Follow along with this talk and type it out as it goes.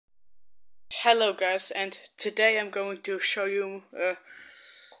Hello guys, and today I'm going to show you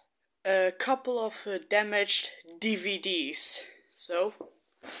a couple of damaged DVDs. So,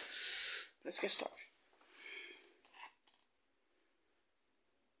 let's get started.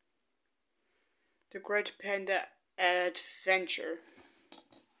 The Great Panda Adventure.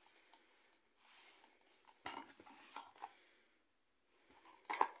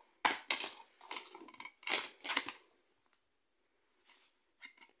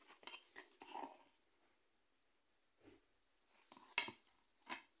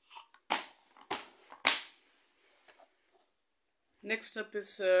 Next up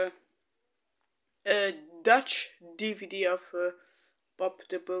is a Dutch DVD of Bob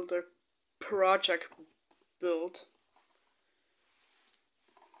the Builder Project Build.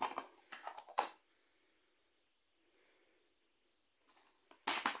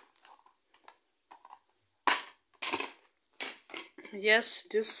 Yes,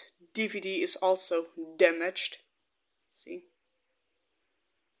 this DVD is also damaged. See?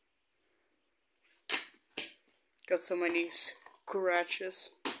 Got so many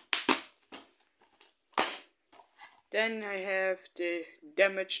scratches. Then I have the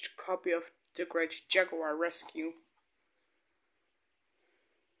damaged copy of The Great Jaguar Rescue.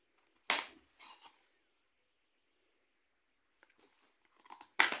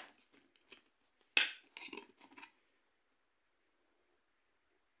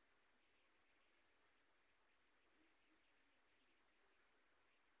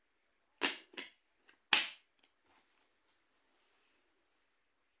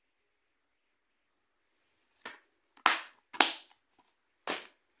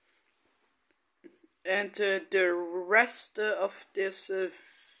 And the rest of this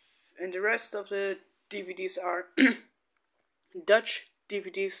and the rest of the DVDs are Dutch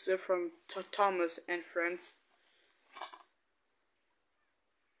DVDs from Thomas and Friends.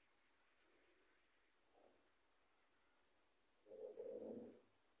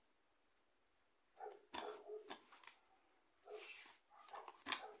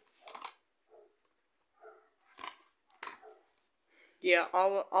 Yeah,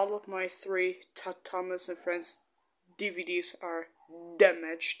 all of my three Thomas and Friends DVDs are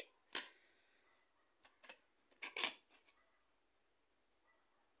damaged.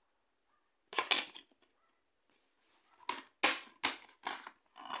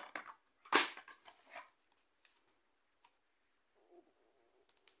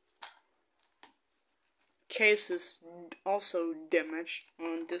 Case is also damaged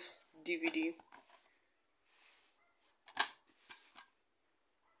on this DVD.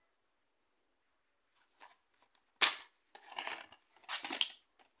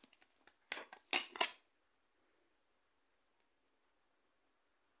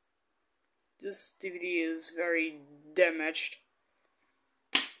 This DVD is very damaged.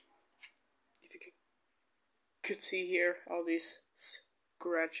 If you could see here all these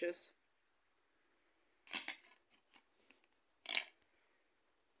scratches.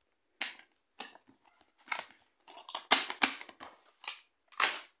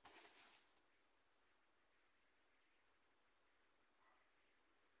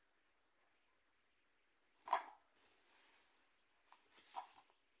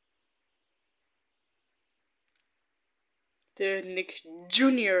 The Nick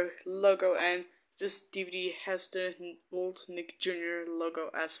Jr. logo, and this DVD has the old Nick Jr. logo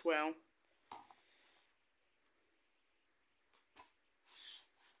as well.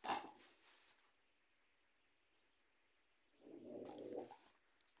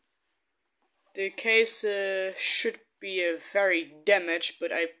 The case should be very damaged,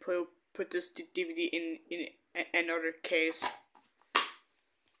 but I put this DVD in another case.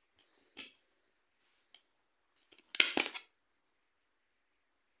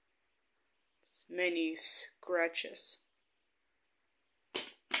 Many scratches.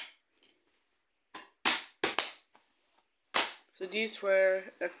 So these were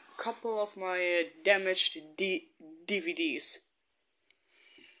a couple of my damaged DVDs.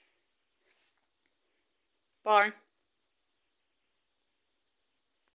 Bye.